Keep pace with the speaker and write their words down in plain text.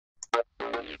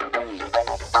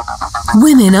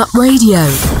Women Up Radio,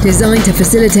 designed to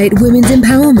facilitate women's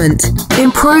empowerment,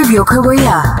 improve your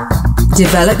career,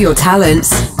 develop your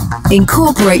talents,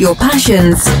 incorporate your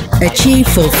passions, achieve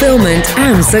fulfillment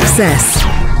and success.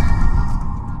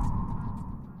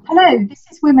 Hello, this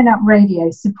is Women Up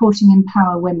Radio, supporting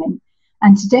Empower Women.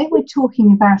 And today we're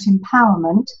talking about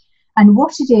empowerment and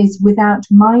what it is without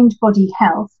mind-body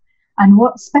health and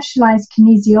what specialized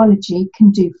kinesiology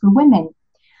can do for women.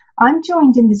 I'm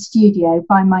joined in the studio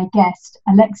by my guest,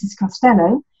 Alexis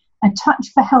Costello, a Touch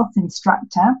for Health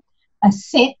instructor, a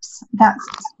SIPS, that's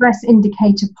Stress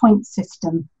Indicator Point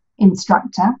System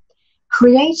instructor,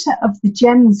 creator of the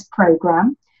GEMS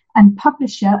program, and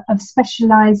publisher of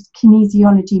Specialized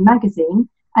Kinesiology Magazine,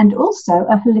 and also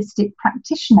a holistic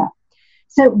practitioner.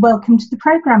 So welcome to the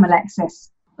program, Alexis.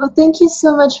 Well, thank you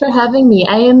so much for having me.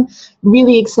 I am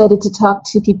really excited to talk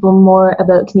to people more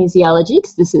about kinesiology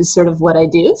because this is sort of what I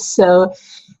do. So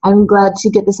I'm glad to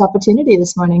get this opportunity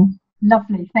this morning.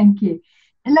 Lovely, thank you.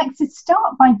 Alexis,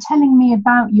 start by telling me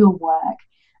about your work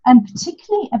and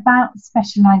particularly about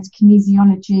specialized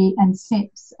kinesiology and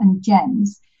SIPS and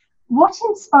GEMS. What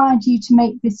inspired you to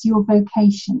make this your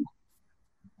vocation?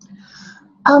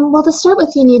 Well, to start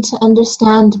with, you need to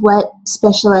understand what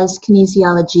specialized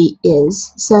kinesiology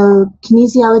is. So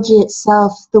kinesiology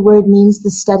itself, the word means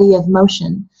the study of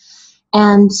motion.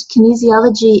 And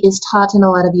kinesiology is taught in a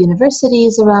lot of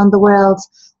universities around the world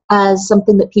as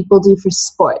something that people do for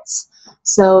sports.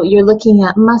 So you're looking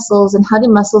at muscles and how do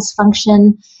muscles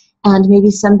function, and maybe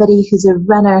somebody who's a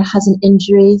runner has an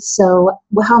injury. So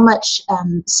how much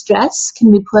stress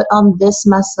can we put on this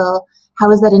muscle?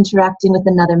 How is that interacting with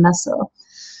another muscle?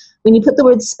 When you put the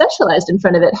word specialized in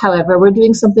front of it, however, we're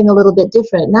doing something a little bit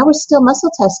different. Now we're still muscle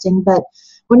testing, but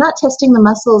we're not testing the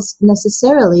muscles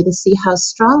necessarily to see how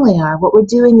strong they are. What we're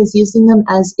doing is using them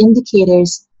as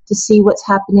indicators to see what's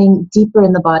happening deeper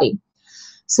in the body.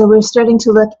 So we're starting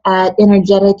to look at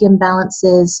energetic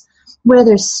imbalances, where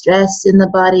there's stress in the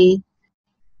body.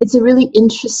 It's a really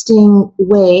interesting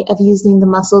way of using the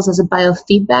muscles as a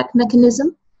biofeedback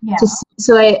mechanism. Yeah.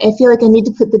 So I feel like I need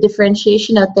to put the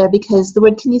differentiation out there because the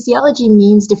word kinesiology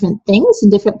means different things in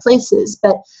different places,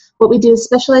 but what we do is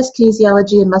specialized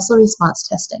kinesiology and muscle response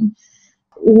testing.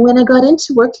 When I got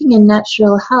into working in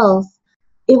natural health,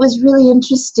 it was really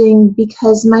interesting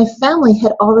because my family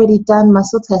had already done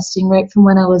muscle testing right from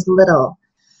when I was little.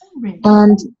 Really?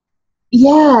 And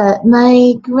yeah,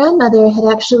 my grandmother had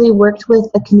actually worked with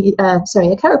a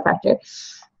chiropractor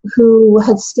who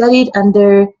had studied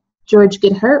under George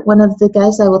Goodhart, one of the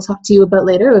guys I will talk to you about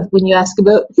later when you ask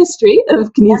about history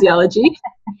of kinesiology.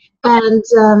 And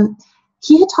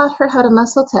he had taught her how to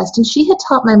muscle test, and she had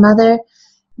taught my mother.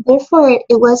 Therefore,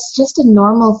 it was just a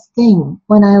normal thing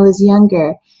when I was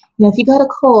younger. You know, if you got a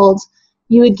cold,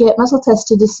 you would get muscle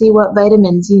tested to see what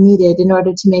vitamins you needed in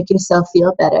order to make yourself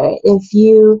feel better. If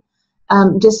you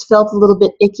just felt a little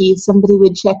bit icky, somebody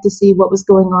would check to see what was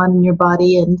going on in your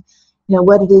body and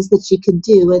what it is that you could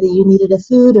do, whether you needed a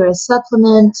food or a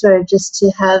supplement or just to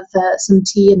have some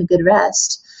tea and a good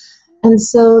rest. And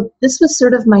so this was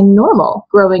sort of my normal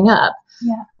growing up.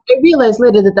 Yeah. I realized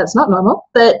later that that's not normal,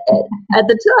 but at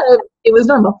the time it was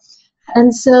normal.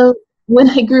 And so when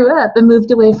I grew up and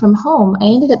moved away from home, I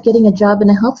ended up getting a job in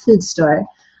a health food store,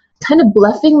 kind of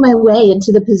bluffing my way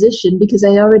into the position because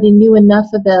I already knew enough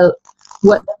about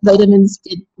what vitamins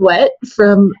did what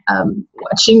from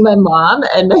watching my mom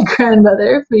and my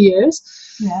grandmother for years.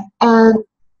 Yeah. And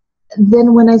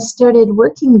then when I started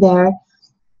working there,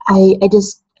 I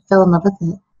just fell in love with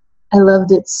it. I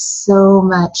loved it so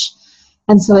much.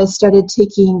 And so I started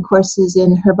taking courses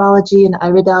in herbology and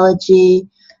iridology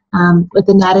with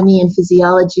anatomy and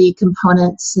physiology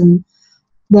components. And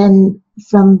then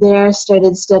from there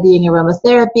started studying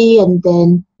aromatherapy. And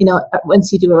then,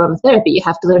 once you do aromatherapy, you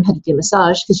have to learn how to do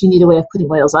massage because you need a way of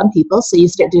putting oils on people. So you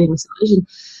start doing massage. And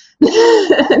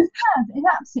it's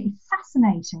absolutely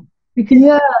fascinating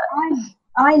because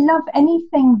I love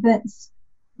anything that's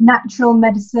natural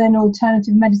medicine,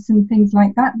 alternative medicine, things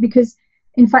like that. Because,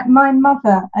 in fact, my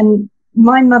mother,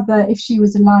 if she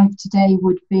was alive today,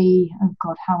 would be, oh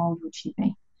God, how old would she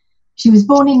be? She was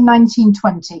born in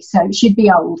 1920, so she'd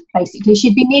be old, basically.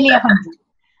 She'd be nearly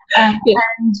 100.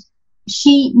 And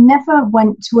she never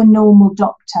went to a normal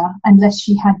doctor unless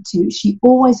she had to. She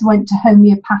always went to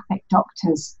homeopathic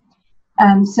doctors.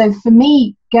 So for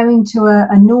me, going to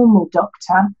a normal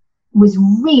doctor was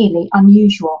really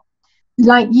unusual.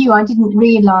 Like you, I didn't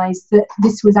realise that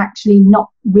this was actually not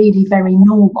really very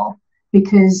normal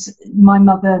because my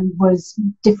mother was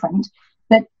different.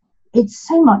 But it's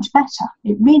so much better.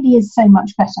 It really is so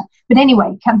much better. But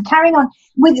anyway, carrying on.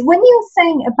 When you were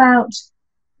saying about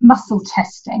muscle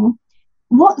testing,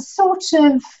 what sort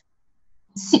of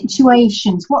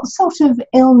situations, what sort of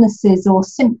illnesses or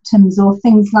symptoms or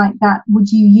things like that would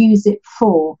you use it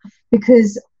for?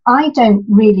 Because I don't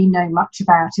really know much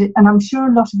about it, and I'm sure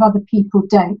a lot of other people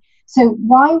don't. So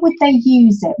why would they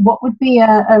use it? What would be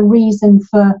a reason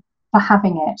for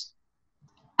having it?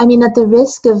 I mean, at the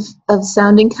risk of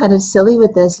sounding kind of silly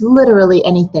with this, literally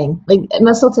anything. Like,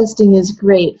 muscle testing is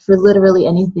great for literally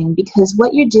anything, because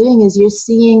what you're doing is you're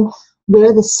seeing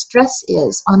where the stress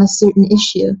is on a certain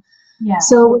issue. Yeah.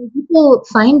 So when people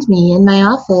find me in my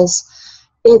office,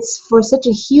 it's for such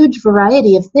a huge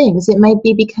variety of things. It might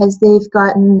be because they've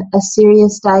gotten a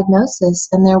serious diagnosis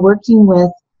and they're working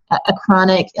with a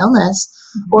chronic illness,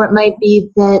 or it might be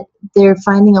that they're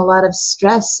finding a lot of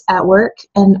stress at work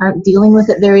and aren't dealing with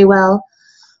it very well,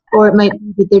 or it might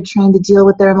be that they're trying to deal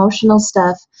with their emotional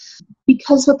stuff.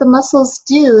 Because what the muscles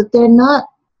do, they're not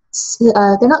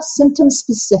symptom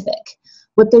specific.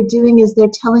 What they're doing is they're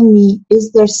telling me,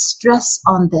 is there stress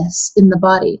on this in the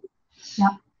body? Yeah.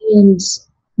 And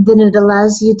then it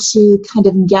allows you to kind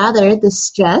of gather the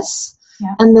stress,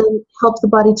 yeah, and then help the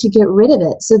body to get rid of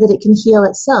it so that it can heal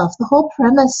itself. The whole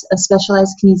premise of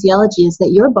specialized kinesiology is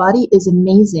that your body is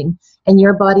amazing and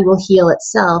your body will heal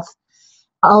itself.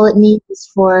 All it needs is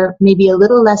for maybe a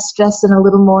little less stress and a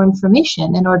little more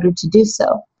information in order to do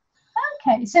so.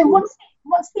 Okay, so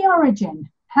what's the origin?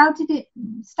 How did it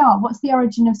start? What's the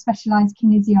origin of specialized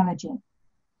kinesiology?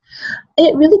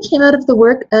 It really came out of the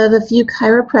work of a few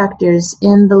chiropractors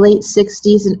in the late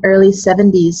 60s and early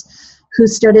 70s who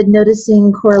started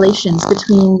noticing correlations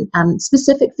between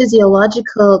specific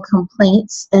physiological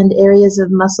complaints and areas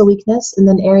of muscle weakness, and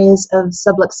then areas of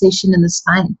subluxation in the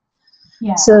spine.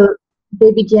 Yeah. So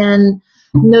they began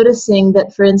noticing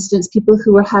that, for instance, people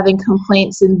who were having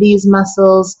complaints in these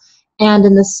muscles and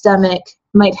in the stomach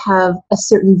might have a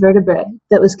certain vertebrae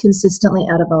that was consistently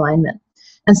out of alignment.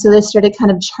 And so they started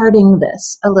kind of charting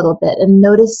this a little bit and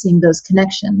noticing those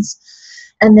connections.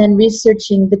 And then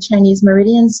researching the Chinese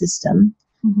meridian system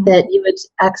that you would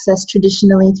access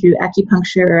traditionally through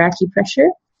acupuncture or acupressure.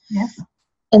 Yes.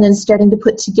 And then starting to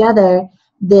put together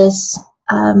this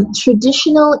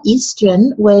traditional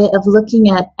Eastern way of looking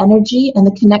at energy and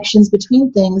the connections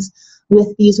between things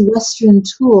with these Western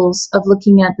tools of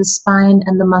looking at the spine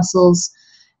and the muscles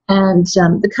and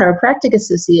the chiropractic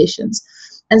associations.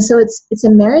 And so it's a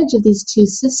marriage of these two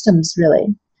systems, really.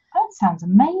 That sounds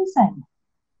amazing.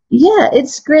 Yeah,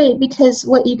 it's great, because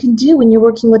what you can do when you're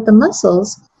working with the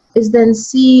muscles is then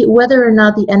see whether or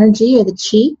not the energy or the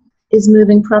chi is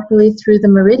moving properly through the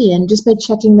meridian just by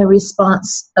checking the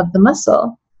response of the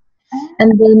muscle.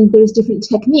 And then there's different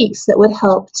techniques that would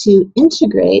help to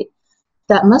integrate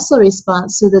that muscle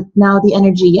response so that now the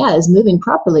energy, is moving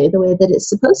properly the way that it's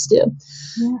supposed to.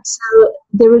 Yeah. So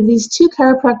there were these two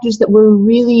chiropractors that were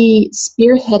really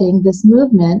spearheading this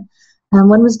movement.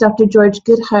 One was Dr. George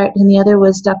Goodhart and the other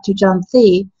was Dr. John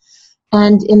Thie.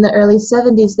 And in the early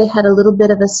 70s, they had a little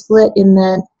bit of a split in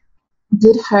that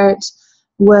Goodhart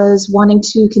was wanting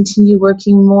to continue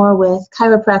working more with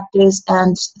chiropractors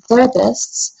and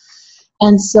therapists.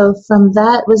 And so from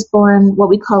that was born what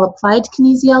we call applied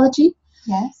kinesiology.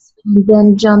 Yes. And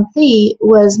then John Thie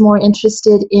was more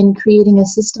interested in creating a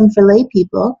system for lay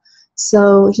people.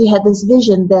 So he had this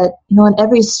vision that, on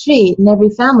every street, in every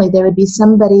family, there would be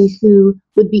somebody who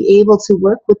would be able to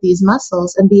work with these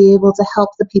muscles and be able to help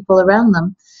the people around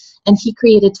them. And he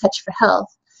created Touch for Health.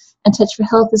 And Touch for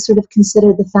Health is sort of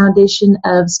considered the foundation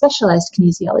of specialized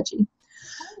kinesiology.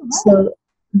 Oh, right. So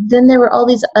then there were all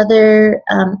these other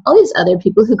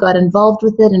people who got involved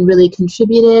with it and really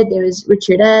contributed. There was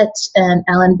Richard Ett and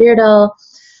Alan Beardall.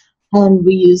 And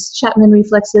we use Chapman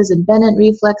reflexes and Bennett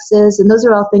reflexes. And those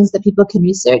are all things that people can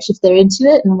research if they're into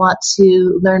it and want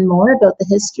to learn more about the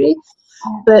history.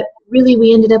 But really,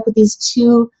 we ended up with these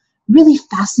two really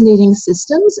fascinating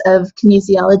systems of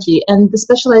kinesiology. And the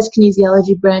specialized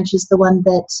kinesiology branch is the one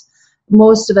that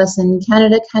most of us in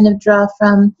Canada kind of draw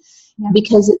from,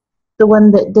 because it's the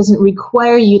one that doesn't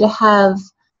require you to have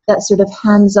that sort of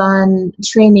hands-on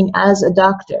training as a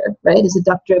doctor, right? As a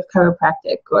doctor of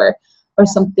chiropractic or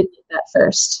something like that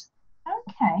first.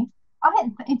 Okay.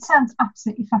 It sounds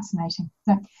absolutely fascinating.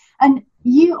 So, and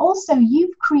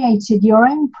you've created your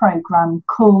own program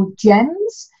called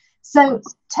GEMS. So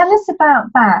tell us about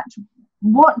that.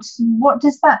 What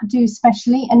does that do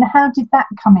specially, and how did that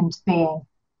come into being?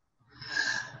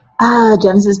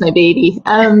 GEMS is my baby.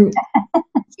 So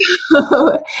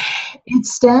it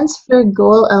stands for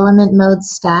Goal Element Mode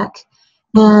Stack,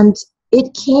 and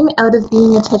it came out of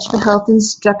being a Touch for Health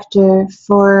instructor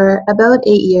for about 8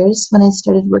 years when I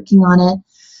started working on it.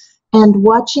 And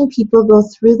watching people go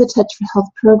through the Touch for Health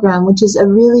program, which is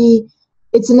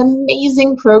it's an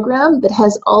amazing program that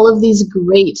has all of these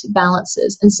great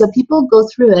balances. And so people go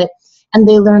through it and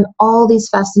they learn all these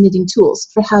fascinating tools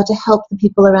for how to help the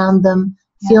people around them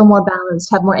feel more balanced,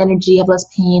 have more energy, have less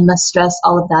pain, less stress,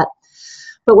 all of that.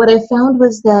 But what I found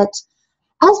was that,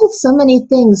 as with so many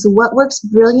things, what works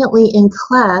brilliantly in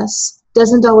class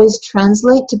doesn't always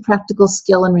translate to practical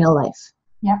skill in real life.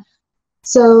 Yeah.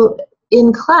 So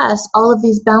in class, all of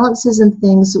these balances and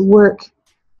things work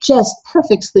just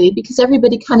perfectly because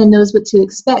everybody kind of knows what to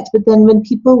expect. But then when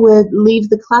people would leave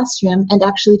the classroom and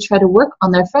actually try to work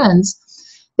on their friends,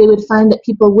 they would find that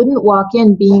people wouldn't walk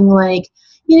in being like,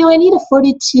 I need a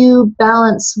 42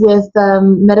 balance with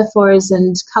metaphors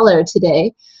and color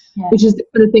today, which is the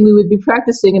kind of thing we would be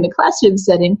practicing in a classroom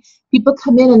setting. People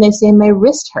come in and they say, my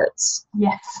wrist hurts.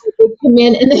 Yes. They come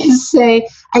in and they say,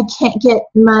 I can't get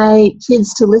my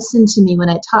kids to listen to me when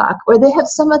I talk. Or they have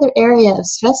some other area of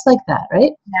stress like that,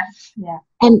 right? Yeah.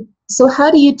 And so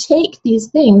how do you take these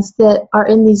things that are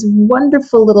in these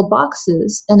wonderful little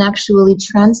boxes and actually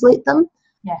translate them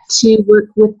to work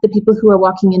with the people who are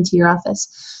walking into your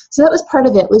office? So that was part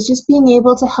of it, was just being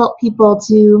able to help people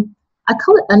to, I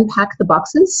call it unpack the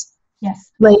boxes.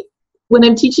 Yes. Like, when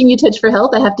I'm teaching you Touch for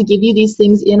Health, I have to give you these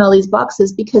things in all these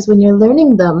boxes because when you're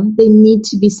learning them, they need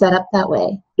to be set up that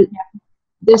way.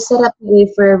 They're set up that way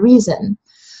for a reason.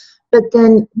 But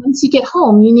then once you get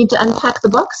home, you need to unpack the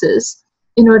boxes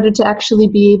in order to actually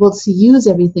be able to use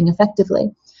everything effectively.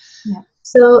 Yeah.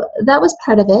 So that was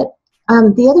part of it.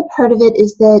 The other part of it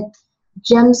is that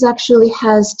GEMS actually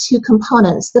has two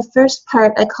components. The first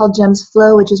part I call GEMS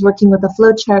Flow, which is working with a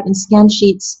flow chart and scan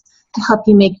sheets to help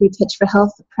you make your Touch for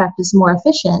Health practice more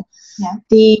efficient. Yeah.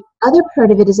 The other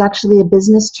part of it is actually a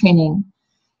business training.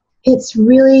 It's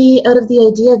really out of the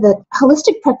idea that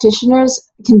holistic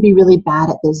practitioners can be really bad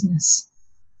at business.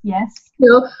 Yes.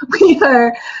 So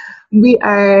we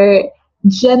are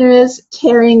generous,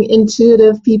 caring,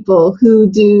 intuitive people who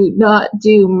do not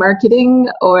do marketing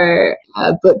or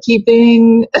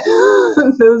bookkeeping,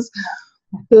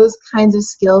 those kinds of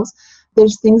skills.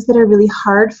 There's things that are really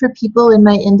hard for people in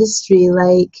my industry,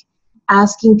 like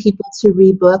asking people to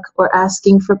rebook or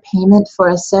asking for payment for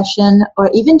a session, or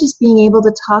even just being able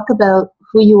to talk about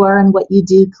who you are and what you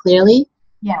do clearly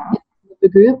in the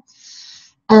group.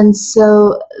 And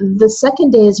so the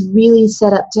second day is really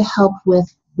set up to help with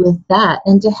that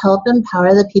and to help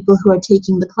empower the people who are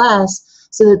taking the class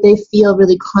so that they feel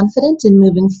really confident in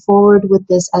moving forward with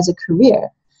this as a career.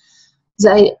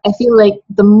 I feel like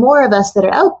the more of us that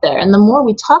are out there and the more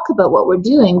we talk about what we're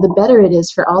doing, the better it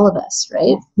is for all of us,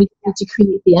 right? We need to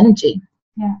create the energy.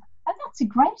 Yeah, and that's a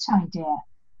great idea.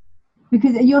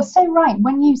 Because you're so right.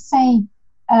 When you say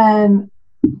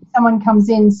someone comes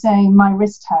in saying my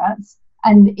wrist hurts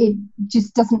and it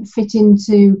just doesn't fit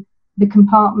into the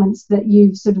compartments that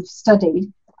you've sort of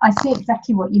studied, I see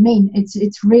exactly what you mean.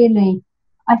 It's really,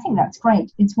 I think that's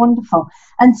great. It's wonderful.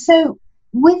 And so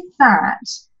with that,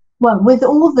 well, with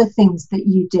all the things that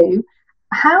you do,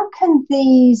 how can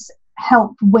these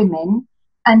help women,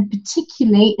 and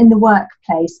particularly in the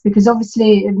workplace? Because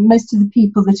obviously most of the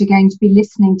people that are going to be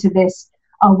listening to this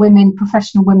are women,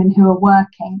 professional women who are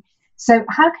working. So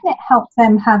how can it help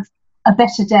them have a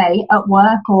better day at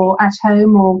work or at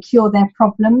home or cure their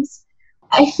problems?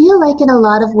 I feel like in a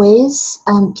lot of ways,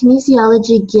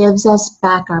 kinesiology gives us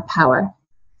back our power.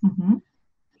 Mm-hmm.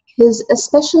 Because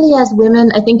especially as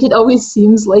women, I think it always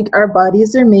seems like our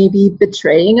bodies are maybe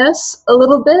betraying us a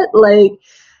little bit. Like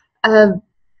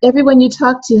everyone you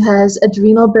talk to has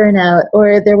adrenal burnout,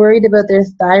 or they're worried about their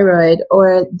thyroid,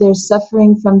 or they're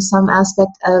suffering from some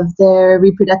aspect of their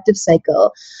reproductive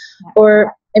cycle,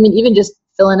 or even just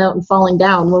filling out and falling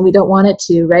down when we don't want it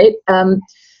to, right?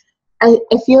 I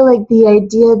feel like the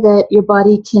idea that your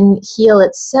body can heal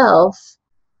itself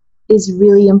is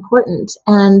really important,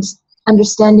 and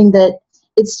understanding that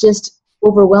it's just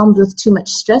overwhelmed with too much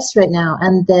stress right now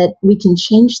and that we can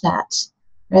change that,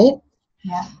 right?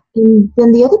 Yeah. And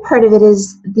then the other part of it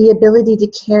is the ability to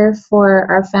care for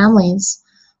our families.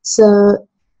 So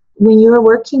when you're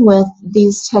working with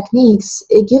these techniques,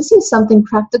 it gives you something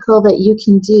practical that you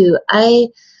can do. I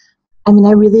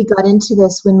really got into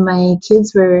this when my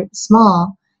kids were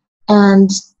small,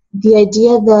 and the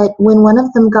idea that when one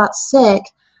of them got sick,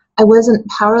 I wasn't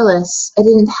powerless. I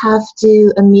didn't have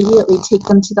to immediately take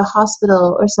them to the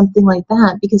hospital or something like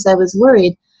that because I was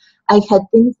worried. I had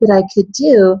things that I could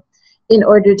do in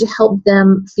order to help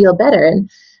them feel better. And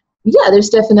yeah, there's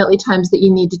definitely times that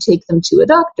you need to take them to a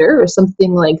doctor or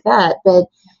something like that. But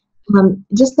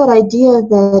just that idea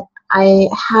that I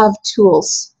have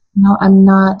tools, I'm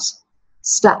not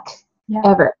stuck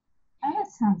ever.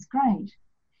 sounds great.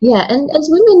 Yeah, and as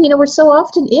women, we're so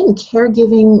often in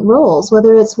caregiving roles,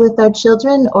 whether it's with our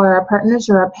children or our partners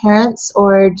or our parents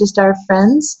or just our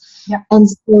friends. Yeah. And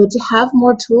so to have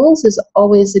more tools is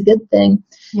always a good thing.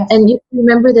 Yes. And you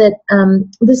remember that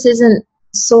this isn't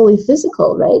solely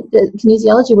physical, right? The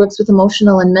kinesiology works with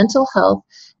emotional and mental health,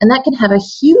 and that can have a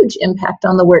huge impact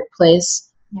on the workplace.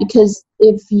 Yes. Because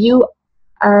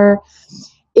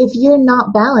if you're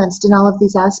not balanced in all of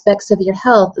these aspects of your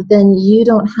health, then you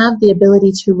don't have the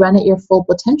ability to run at your full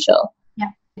potential.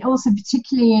 Yeah. Also,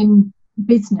 particularly in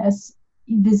business,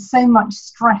 there's so much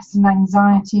stress and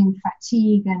anxiety and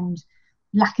fatigue and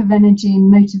lack of energy and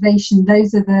motivation.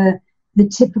 Those are the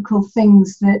typical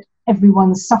things that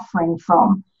everyone's suffering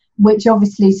from, which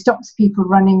obviously stops people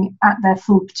running at their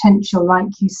full potential,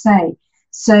 like you say.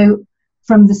 So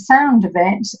from the sound of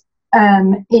it,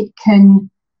 it can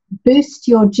boost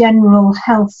your general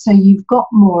health so you've got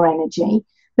more energy,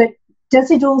 but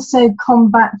does it also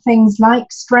combat things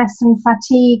like stress and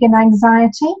fatigue and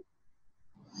anxiety?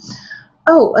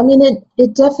 Oh, I mean,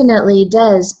 it definitely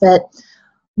does, but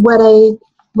what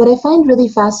I find really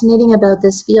fascinating about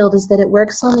this field is that it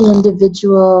works on the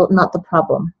individual, not the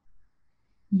problem.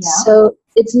 Yeah. So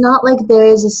it's not like there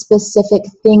is a specific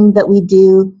thing that we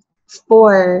do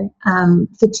for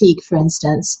fatigue, for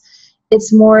instance.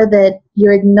 It's more that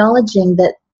you're acknowledging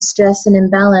that stress and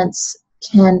imbalance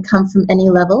can come from any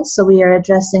level. So we are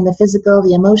addressing the physical,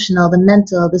 the emotional, the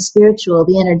mental, the spiritual,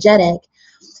 the energetic,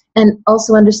 and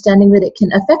also understanding that it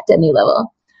can affect any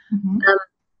level. Mm-hmm.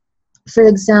 For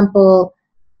example,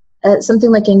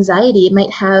 something like anxiety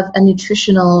might have a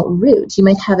nutritional root. You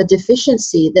might have a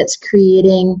deficiency that's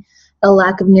creating a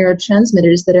lack of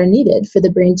neurotransmitters that are needed for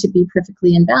the brain to be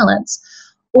perfectly in balance.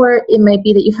 Or it might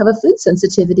be that you have a food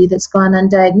sensitivity that's gone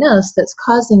undiagnosed that's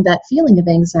causing that feeling of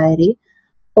anxiety.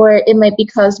 Or it might be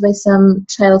caused by some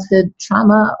childhood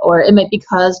trauma, or it might be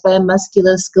caused by a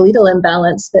musculoskeletal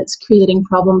imbalance that's creating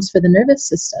problems for the nervous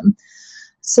system.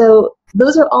 So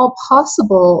those are all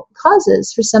possible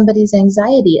causes for somebody's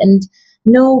anxiety, and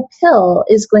no pill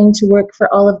is going to work for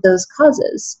all of those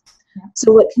causes. Yeah.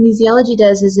 So what kinesiology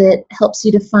does is it helps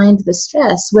you to find the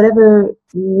stress, whatever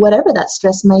that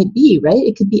stress might be, right?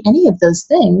 It could be any of those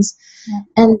things,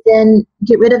 and then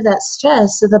get rid of that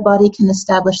stress so the body can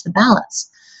establish the balance.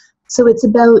 So it's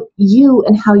about you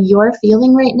and how you're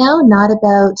feeling right now, not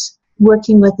about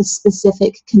working with a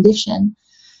specific condition.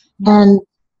 And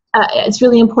it's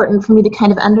really important for me to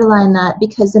kind of underline that,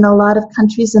 because in a lot of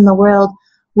countries in the world,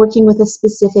 working with a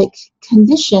specific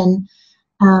condition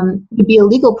would be a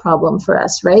legal problem for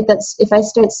us, right? That's if I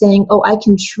start saying, "Oh, I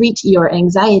can treat your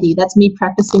anxiety," that's me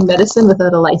practicing medicine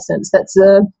without a license. That's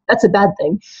a bad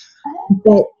thing.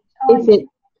 But if it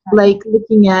like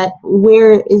looking at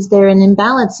where is there an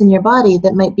imbalance in your body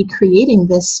that might be creating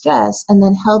this stress, and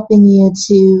then helping you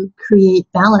to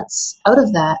create balance out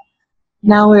of that.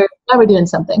 Now we're doing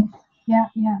something. Yeah.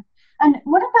 And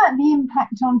what about the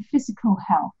impact on physical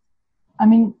health? I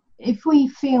mean, if we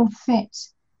feel fit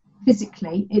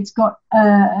physically, it's got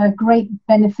a great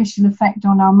beneficial effect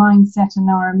on our mindset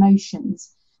and our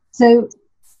emotions. So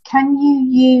can you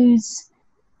use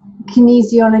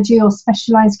kinesiology or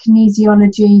specialized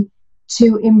kinesiology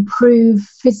to improve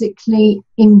physically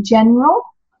in general?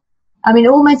 I mean,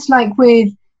 almost like with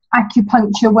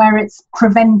acupuncture, where it's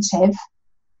preventive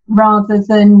rather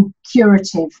than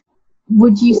curative.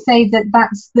 Would you say that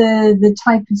that's the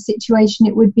type of situation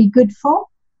it would be good for?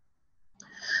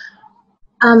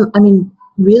 I mean,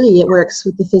 really, it works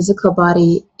with the physical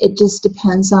body. It just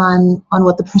depends on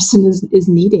what the person is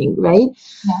needing, right?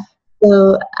 Yeah.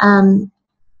 So,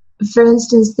 for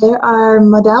instance, there are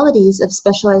modalities of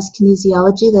specialized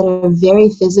kinesiology that are very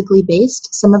physically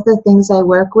based. Some of the things I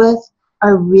work with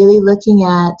are really looking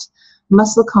at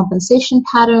muscle compensation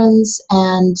patterns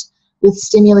and with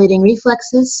stimulating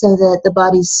reflexes so that the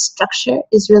body's structure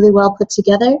is really well put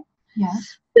together. Yeah.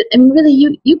 But I mean,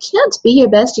 really, you can't be your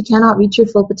best. You cannot reach your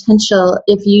full potential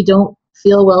if you don't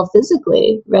feel well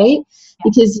physically, right? Yeah.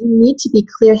 Because you need to be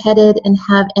clear-headed and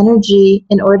have energy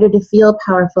in order to feel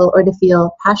powerful or to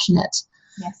feel passionate.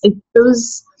 Yes. Like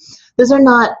those are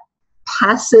not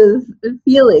passive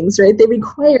feelings, right? They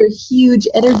require huge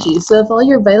energy. So if all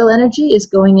your vital energy is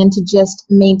going into just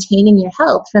maintaining your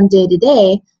health from day to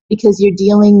day because you're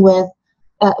dealing with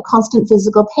constant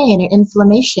physical pain or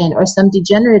inflammation or some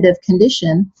degenerative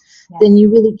condition, then you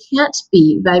really can't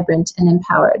be vibrant and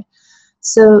empowered.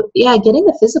 So getting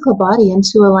the physical body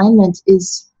into alignment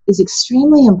is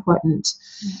extremely important.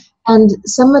 And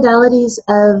some modalities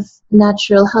of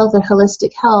natural health or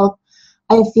holistic health,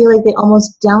 I feel like they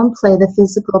almost downplay the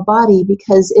physical body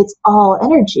because it's all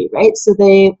energy, right? So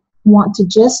they want to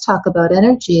just talk about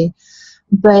energy,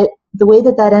 but the way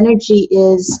that that energy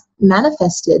is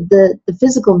manifested, the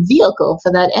physical vehicle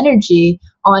for that energy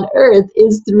on earth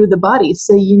is through the body.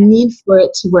 So you need for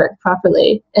it to work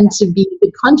properly and to be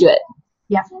the conduit.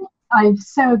 Yeah, I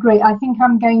so agree. I think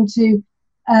I'm going to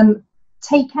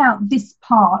take out this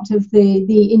part of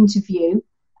the interview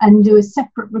and do a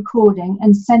separate recording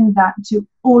and send that to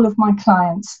all of my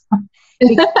clients.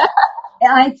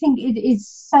 I think it is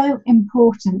so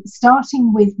important,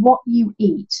 starting with what you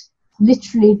eat,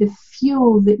 literally the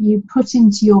fuel that you put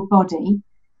into your body,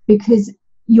 because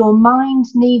your mind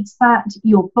needs that,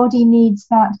 your body needs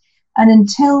that, and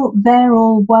until they're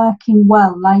all working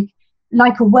well,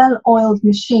 like a well-oiled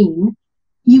machine,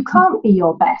 you can't be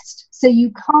your best. So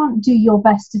you can't do your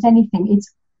best at anything.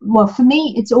 Well, for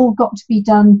me, it's all got to be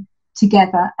done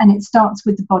together, and it starts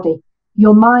with the body.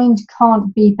 Your mind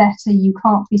can't be better, you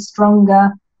can't be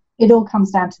stronger. It all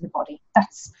comes down to the body.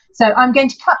 So I'm going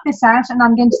to cut this out and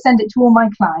I'm going to send it to all my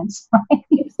clients.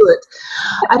 Excellent.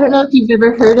 I don't know if you've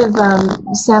ever heard of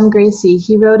Sam Gracie.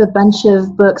 He wrote a bunch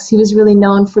of books. He was really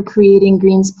known for creating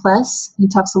Greens Plus. He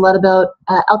talks a lot about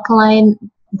alkaline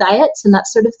diets and that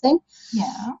sort of thing.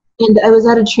 Yeah. And I was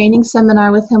at a training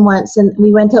seminar with him once, and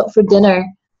we went out for dinner.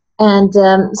 And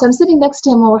so I'm sitting next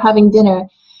to him while we're having dinner.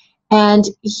 And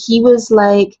he was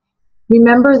like,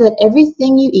 remember that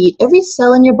everything you eat, every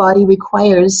cell in your body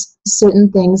requires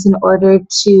certain things in order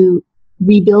to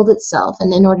rebuild itself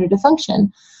and in order to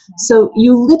function. Yeah. So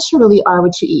you literally are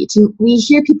what you eat. And we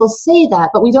hear people say that,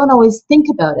 but we don't always think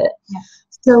about it. Yeah.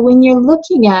 So when you're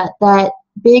looking at that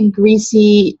big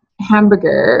greasy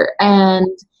hamburger and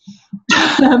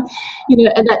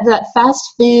and that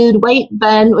fast food, white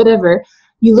bun, whatever,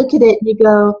 you look at it and you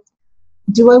go,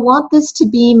 do I want this to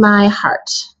be my heart?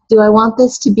 Do I want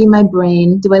this to be my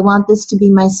brain? Do I want this to be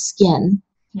my skin?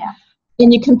 Yeah.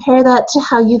 And you compare that to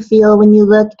how you feel when you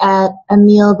look at a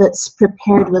meal that's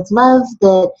prepared with love,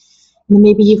 that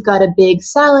maybe you've got a big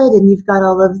salad and you've got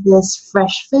all of this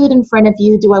fresh food in front of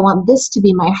you. Do I want this to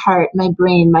be my heart, my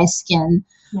brain, my skin?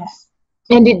 Yes.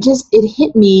 And it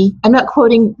hit me. I'm not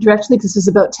quoting directly because this was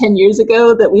about 10 years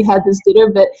ago that we had this dinner,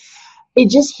 but it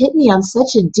just hit me on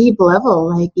such a deep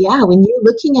level. Like, yeah, when you're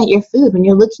looking at your food, when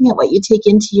you're looking at what you take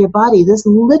into your body, this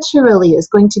literally is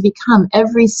going to become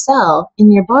every cell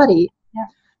in your body. Yeah.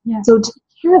 Yeah. So take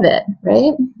care of it,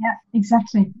 right? Yeah,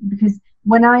 exactly. Because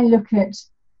when I look at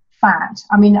fat,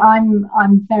 I mean,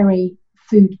 I'm very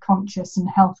food conscious and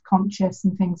health conscious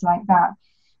and things like that.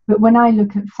 But when I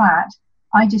look at fat,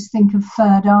 I just think of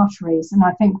third arteries, and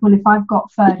I think, well, if I've got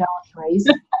third arteries,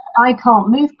 I can't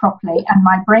move properly and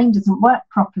my brain doesn't work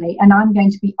properly and I'm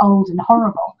going to be old and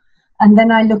horrible. And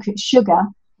then I look at sugar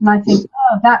and I think,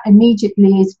 oh, that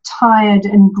immediately is tired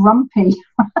and grumpy.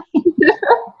 Right?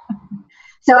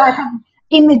 So I have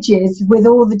images with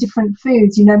all the different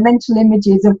foods, mental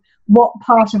images of what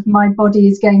part of my body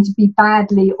is going to be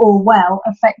badly or well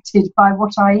affected by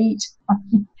what I eat.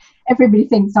 Everybody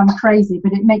thinks I'm crazy,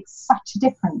 but it makes such a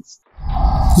difference.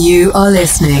 You are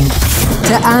listening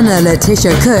to Anna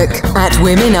Letitia Cook at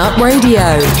Women Up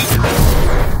Radio.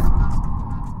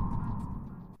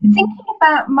 Thinking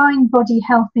about mind-body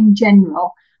health in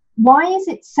general, why is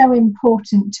it so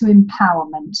important to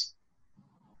empowerment?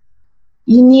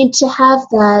 You need to have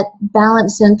that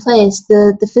balance in place.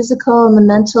 The physical and the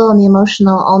mental and the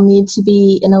emotional all need to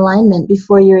be in alignment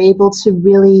before you're able to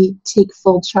really take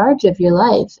full charge of your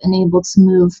life and able to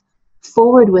move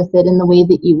forward with it in the way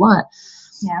that you want.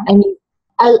 Yeah. I mean,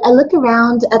 I look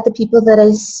around at the people that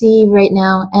I see right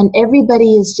now, and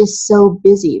everybody is just so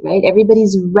busy, right?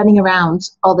 Everybody's running around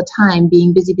all the time,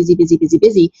 being busy,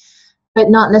 but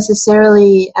not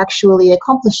necessarily actually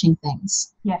accomplishing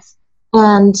things. Yes.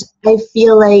 And I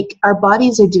feel like our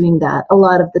bodies are doing that a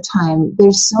lot of the time.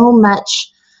 There's so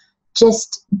much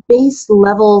just base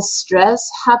level stress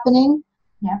happening.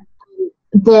 Yeah.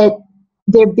 That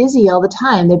they're busy all the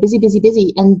time. They're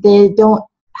busy, and they don't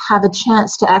have a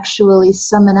chance to actually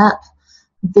summon up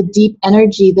the deep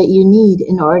energy that you need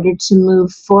in order to move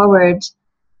forward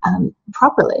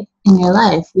properly in your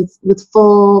life with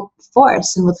full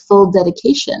force and with full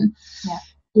dedication. Yeah.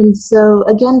 And so,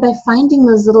 again, by finding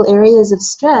those little areas of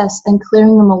stress and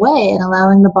clearing them away and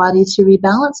allowing the body to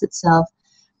rebalance itself,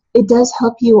 it does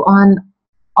help you on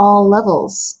all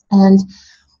levels. And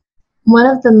one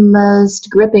of the most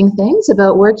gripping things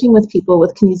about working with people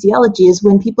with kinesiology is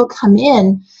when people come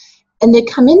in, and they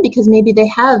come in because maybe they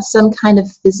have some kind of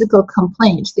physical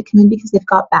complaint. They come in because they've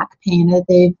got back pain, or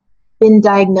they've been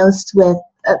diagnosed with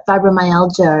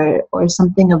fibromyalgia or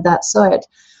something of that sort.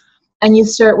 And you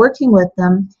start working with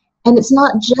them, And it's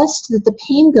not just that the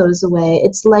pain goes away.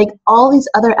 It's like all these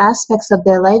other aspects of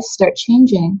their life start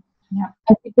changing. Yeah.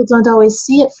 And people don't always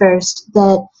see at first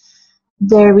that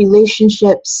their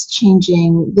relationships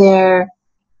changing, their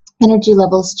energy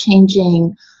levels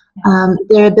changing,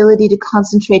 their ability to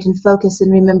concentrate and focus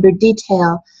and remember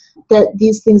detail, that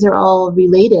these things are all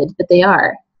related, but they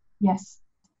are. Yes.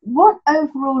 What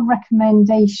overall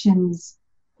recommendations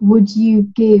would you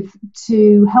give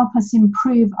to help us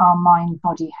improve our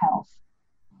mind-body health?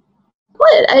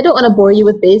 Well, I don't want to bore you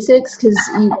with basics because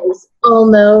you guys all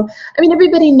know. I mean,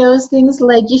 everybody knows things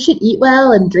like you should eat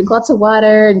well and drink lots of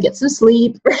water and get some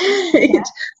sleep, right? Yeah.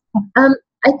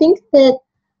 I think that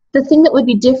the thing that would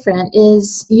be different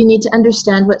is you need to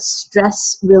understand what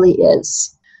stress really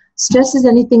is. Stress is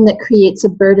anything that creates a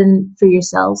burden for your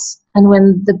cells. And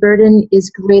when the burden is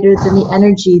greater than the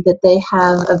energy that they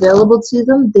have available to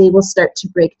them, they will start to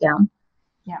break down.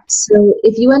 Yeah. So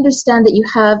if you understand that you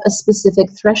have a specific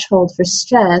threshold for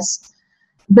stress,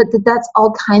 but that's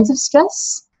all kinds of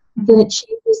stress, then it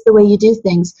changes the way you do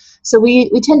things. So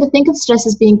we tend to think of stress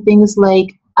as being things like,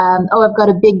 I've got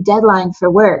a big deadline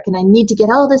for work and I need to get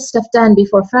all this stuff done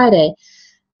before Friday.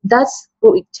 That's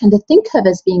what we tend to think of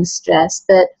as being stress.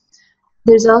 But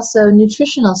there's also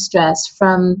nutritional stress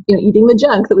from eating the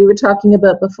junk that we were talking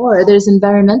about before. There's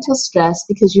environmental stress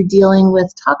because you're dealing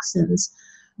with toxins.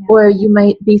 Yeah. Or you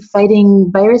might be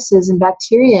fighting viruses and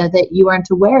bacteria that you aren't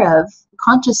aware of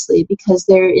consciously because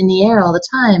they're in the air all the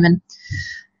time. And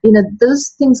those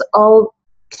things all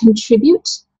contribute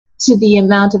to the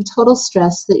amount of total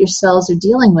stress that your cells are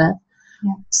dealing with.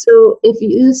 Yeah. So if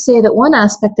you say that one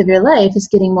aspect of your life is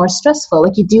getting more stressful,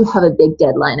 like you do have a big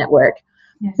deadline at work,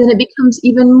 yes, then it becomes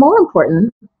even more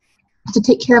important to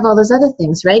take care of all those other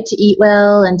things, right? To eat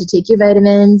well and to take your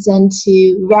vitamins and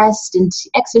to rest and to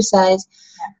exercise,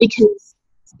 because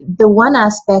the one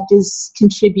aspect is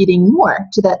contributing more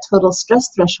to that total stress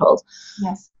threshold.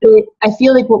 Yes. I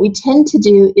feel like what we tend to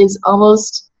do is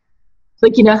almost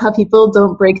like, how people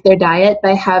don't break their diet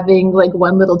by having like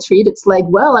one little treat. It's like,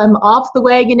 well, I'm off the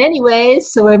wagon anyway,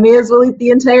 so I may as well eat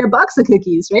the entire box of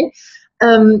cookies, right?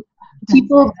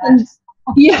 People tend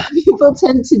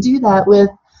to do that with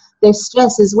their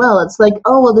stress as well. It's like,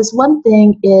 oh, well, this one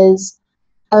thing is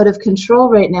out of control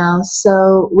right now,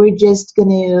 so we're just going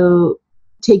to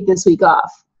take this week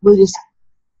off. We'll just,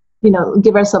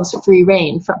 give ourselves free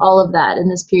rein for all of that in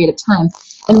this period of time.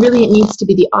 And really, it needs to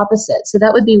be the opposite. So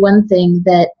that would be one thing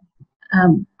that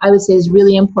I would say is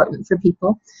really important for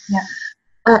people. Yeah.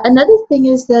 Another thing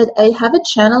is that I have a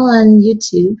channel on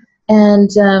YouTube, and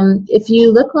if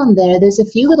you look on there, there's a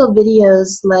few little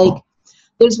videos. Like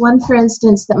there's one, for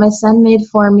instance, that my son made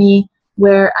for me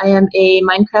where I am a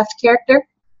Minecraft character.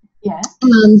 Yeah.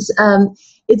 And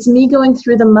it's me going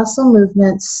through the muscle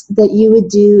movements that you would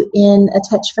do in a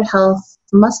Touch for Health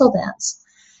muscle dance.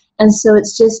 And so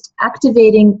it's just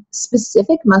activating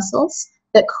specific muscles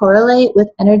that correlate with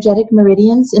energetic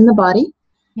meridians in the body.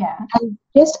 Yeah. And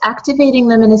just activating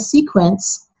them in a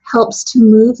sequence helps to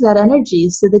move that energy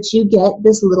so that you get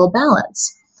this little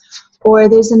balance. Or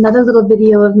there's another little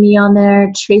video of me on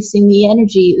there tracing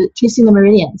the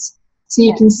meridians. So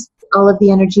you can see all of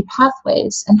the energy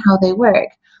pathways and how they work.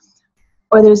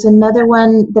 Or there's another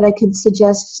one that I could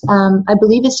suggest. I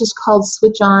believe it's just called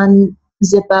Switch On,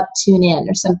 Zip Up, Tune In,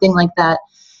 or something like that.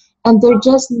 And they're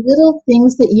just little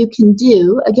things that you can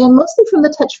do, again, mostly from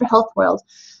the Touch for Health world,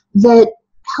 that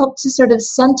help to sort of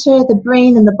center the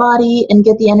brain and the body and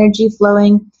get the energy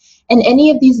flowing. And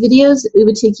any of these videos, it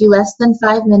would take you less than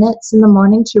 5 minutes in the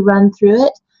morning to run through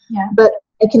it. Yeah. But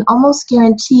I can almost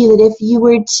guarantee that if you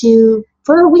were to,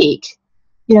 for a week,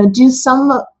 do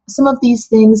some of these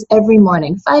things every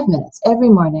morning, 5 minutes every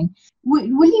morning. Will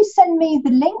you send me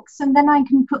the links, and then I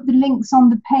can put the links on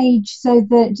the page so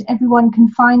that everyone can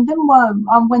find them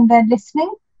when they're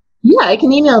listening? Yeah, I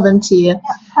can email them to you. Yeah,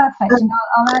 perfect, and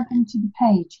I'll add them to the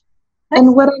page.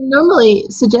 And what I normally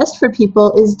suggest for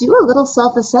people is do a little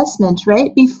self-assessment,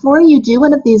 right? Before you do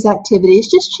one of these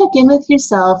activities, just check in with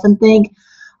yourself and think,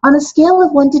 on a scale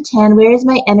of 1 to 10, where is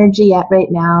my energy at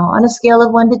right now? On a scale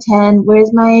of 1 to 10, where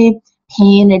is my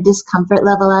pain or discomfort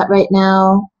level at right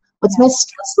now? What's my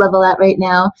stress level at right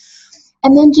now?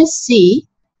 And then just see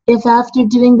if after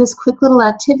doing this quick little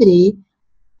activity,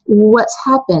 what's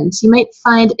happened. You might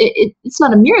find it's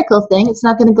not a miracle thing. It's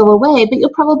not going to go away, but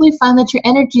you'll probably find that your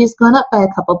energy has gone up by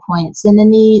a couple points, and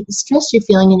any stress you're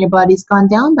feeling in your body's gone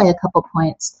down by a couple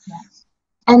points. Yeah.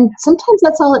 And sometimes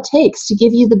that's all it takes to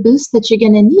give you the boost that you're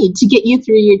going to need to get you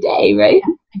through your day, right?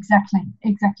 Yeah,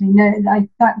 exactly. No,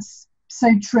 that's so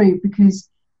true, because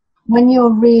when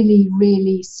you're really,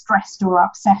 really stressed or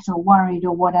upset or worried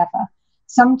or whatever,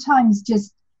 sometimes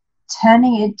just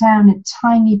turning it down a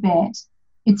tiny bit,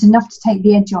 it's enough to take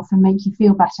the edge off and make you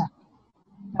feel better.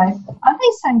 So,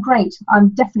 they sound great. I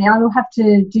will have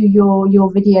to do your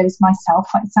videos myself.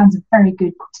 It sounds a very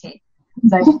good tip.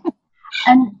 So,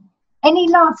 and any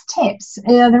last tips?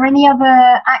 Are there any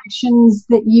other actions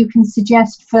that you can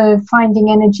suggest for finding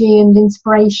energy and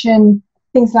inspiration,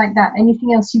 things like that?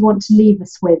 Anything else you want to leave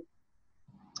us with?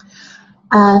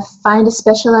 Find a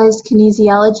specialized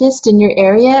kinesiologist in your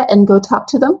area and go talk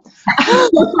to them.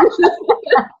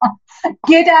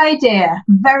 Good idea.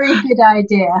 Very good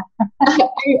idea.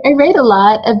 I write a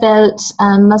lot about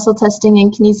muscle testing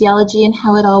and kinesiology and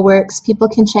how it all works. People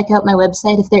can check out my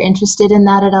website if they're interested in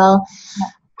that at all. Yeah.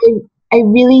 I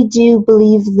really do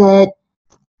believe that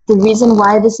the reason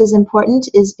why this is important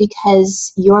is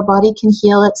because your body can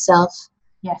heal itself.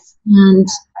 Yes. And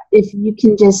if you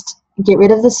can just get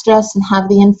rid of the stress and have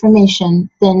the information,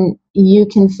 then you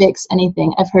can fix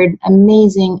anything. I've heard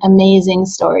amazing, amazing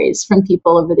stories from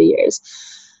people over the years.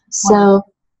 So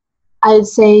I'd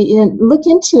say, look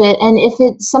into it. And if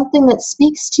it's something that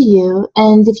speaks to you,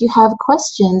 and if you have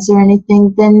questions or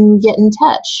anything, then get in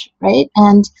touch, right?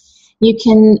 And you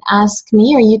can ask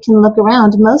me, or you can look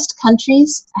around. Most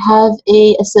countries have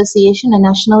a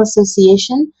national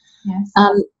association. Yes.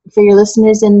 For your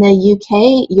listeners in the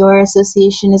UK, your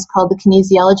association is called the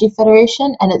Kinesiology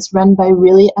Federation, and it's run by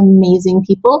really amazing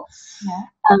people. Yeah.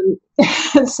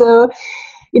 So,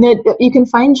 you can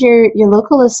find your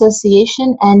local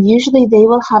association, and usually they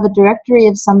will have a directory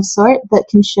of some sort that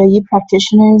can show you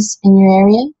practitioners in your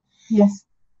area. Yes.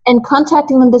 And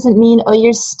contacting them doesn't mean,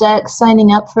 you're stuck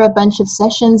signing up for a bunch of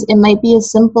sessions. It might be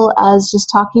as simple as just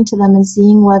talking to them and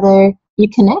seeing whether you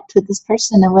connect with this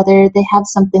person and whether they have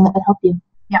something that would help you.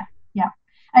 Yeah.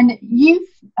 And you've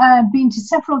been to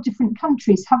several different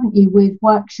countries, haven't you, with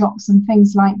workshops and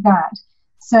things like that.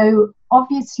 So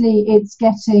obviously it's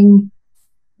getting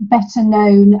better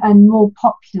known and more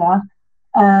popular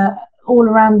all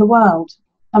around the world.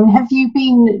 I mean, have you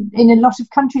been in a lot of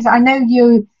countries? I know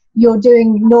you're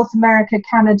doing North America,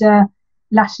 Canada,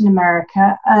 Latin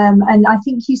America, and I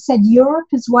think you said Europe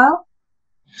as well?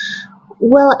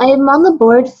 Well, I'm on the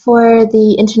board for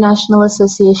the International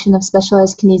Association of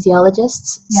Specialized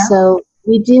Kinesiologists. Yeah. So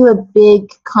we do a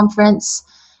big conference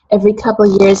every couple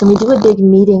of years, and we do a big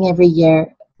meeting every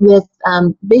year with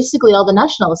basically all the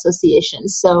national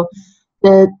associations. So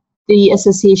the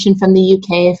association from the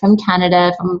UK, from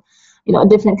Canada, from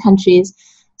different countries.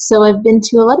 So I've been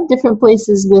to a lot of different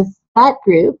places with that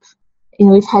group.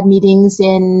 We've had meetings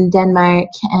in Denmark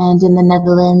and in the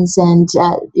Netherlands, and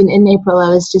in April I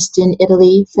was just in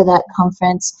Italy for that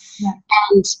conference. Yeah.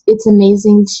 And it's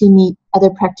amazing to meet other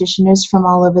practitioners from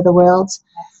all over the world.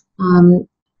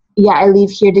 I leave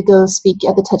here to go speak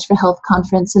at the Touch for Health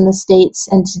conference in the States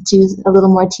and to do a little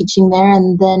more teaching there.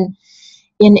 And then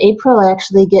in April I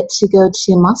actually get to go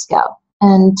to Moscow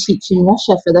and teach in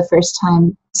Russia for the first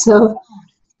time. So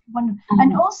wonderful.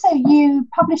 And also you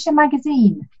publish a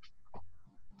magazine.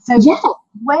 So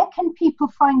where can people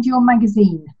find your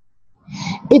magazine?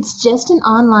 It's just an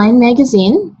online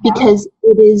magazine because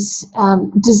it is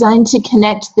designed to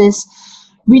connect this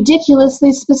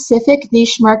ridiculously specific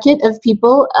niche market of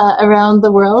people around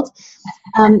the world.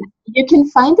 You can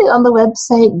find it on the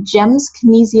website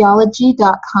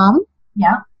gemskinesiology.com.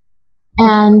 Yeah.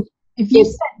 And if you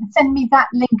send me that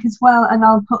link as well, and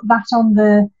I'll put that on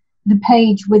the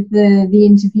page with the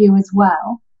interview as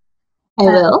well. I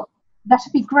will.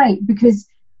 That'd be great, because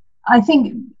I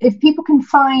think if people can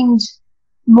find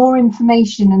more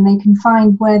information and they can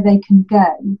find where they can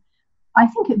go, I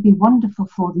think it'd be wonderful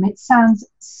for them. It sounds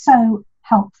so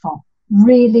helpful,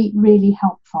 really, really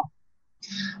helpful.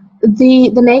 The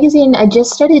magazine I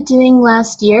just started doing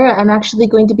last year. I'm actually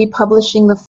going to be publishing the